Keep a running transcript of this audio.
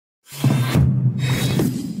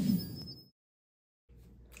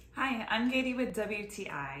Hi, I'm Katie with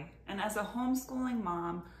WTI, and as a homeschooling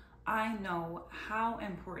mom, I know how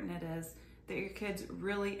important it is that your kids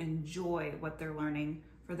really enjoy what they're learning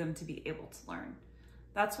for them to be able to learn.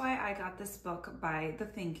 That's why I got this book by The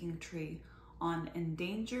Thinking Tree on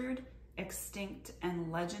endangered, extinct, and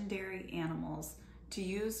legendary animals to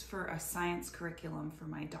use for a science curriculum for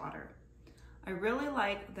my daughter. I really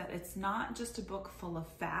like that it's not just a book full of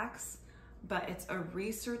facts, but it's a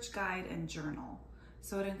research guide and journal.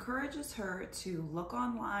 So it encourages her to look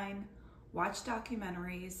online, watch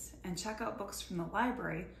documentaries, and check out books from the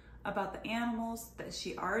library about the animals that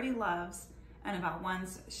she already loves and about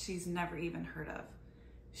ones she's never even heard of.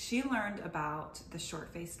 She learned about the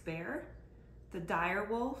short-faced bear, the dire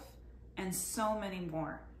wolf, and so many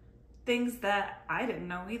more. Things that I didn't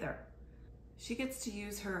know either. She gets to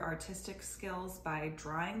use her artistic skills by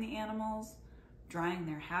drawing the animals, drawing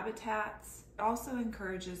their habitats. It also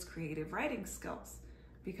encourages creative writing skills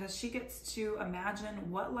because she gets to imagine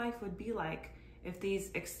what life would be like if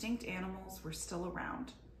these extinct animals were still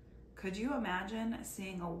around. Could you imagine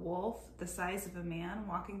seeing a wolf the size of a man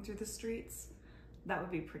walking through the streets? That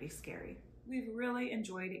would be pretty scary. We've really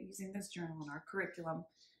enjoyed using this journal in our curriculum,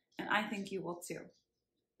 and I think you will too.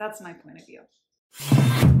 That's my point of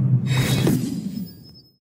view.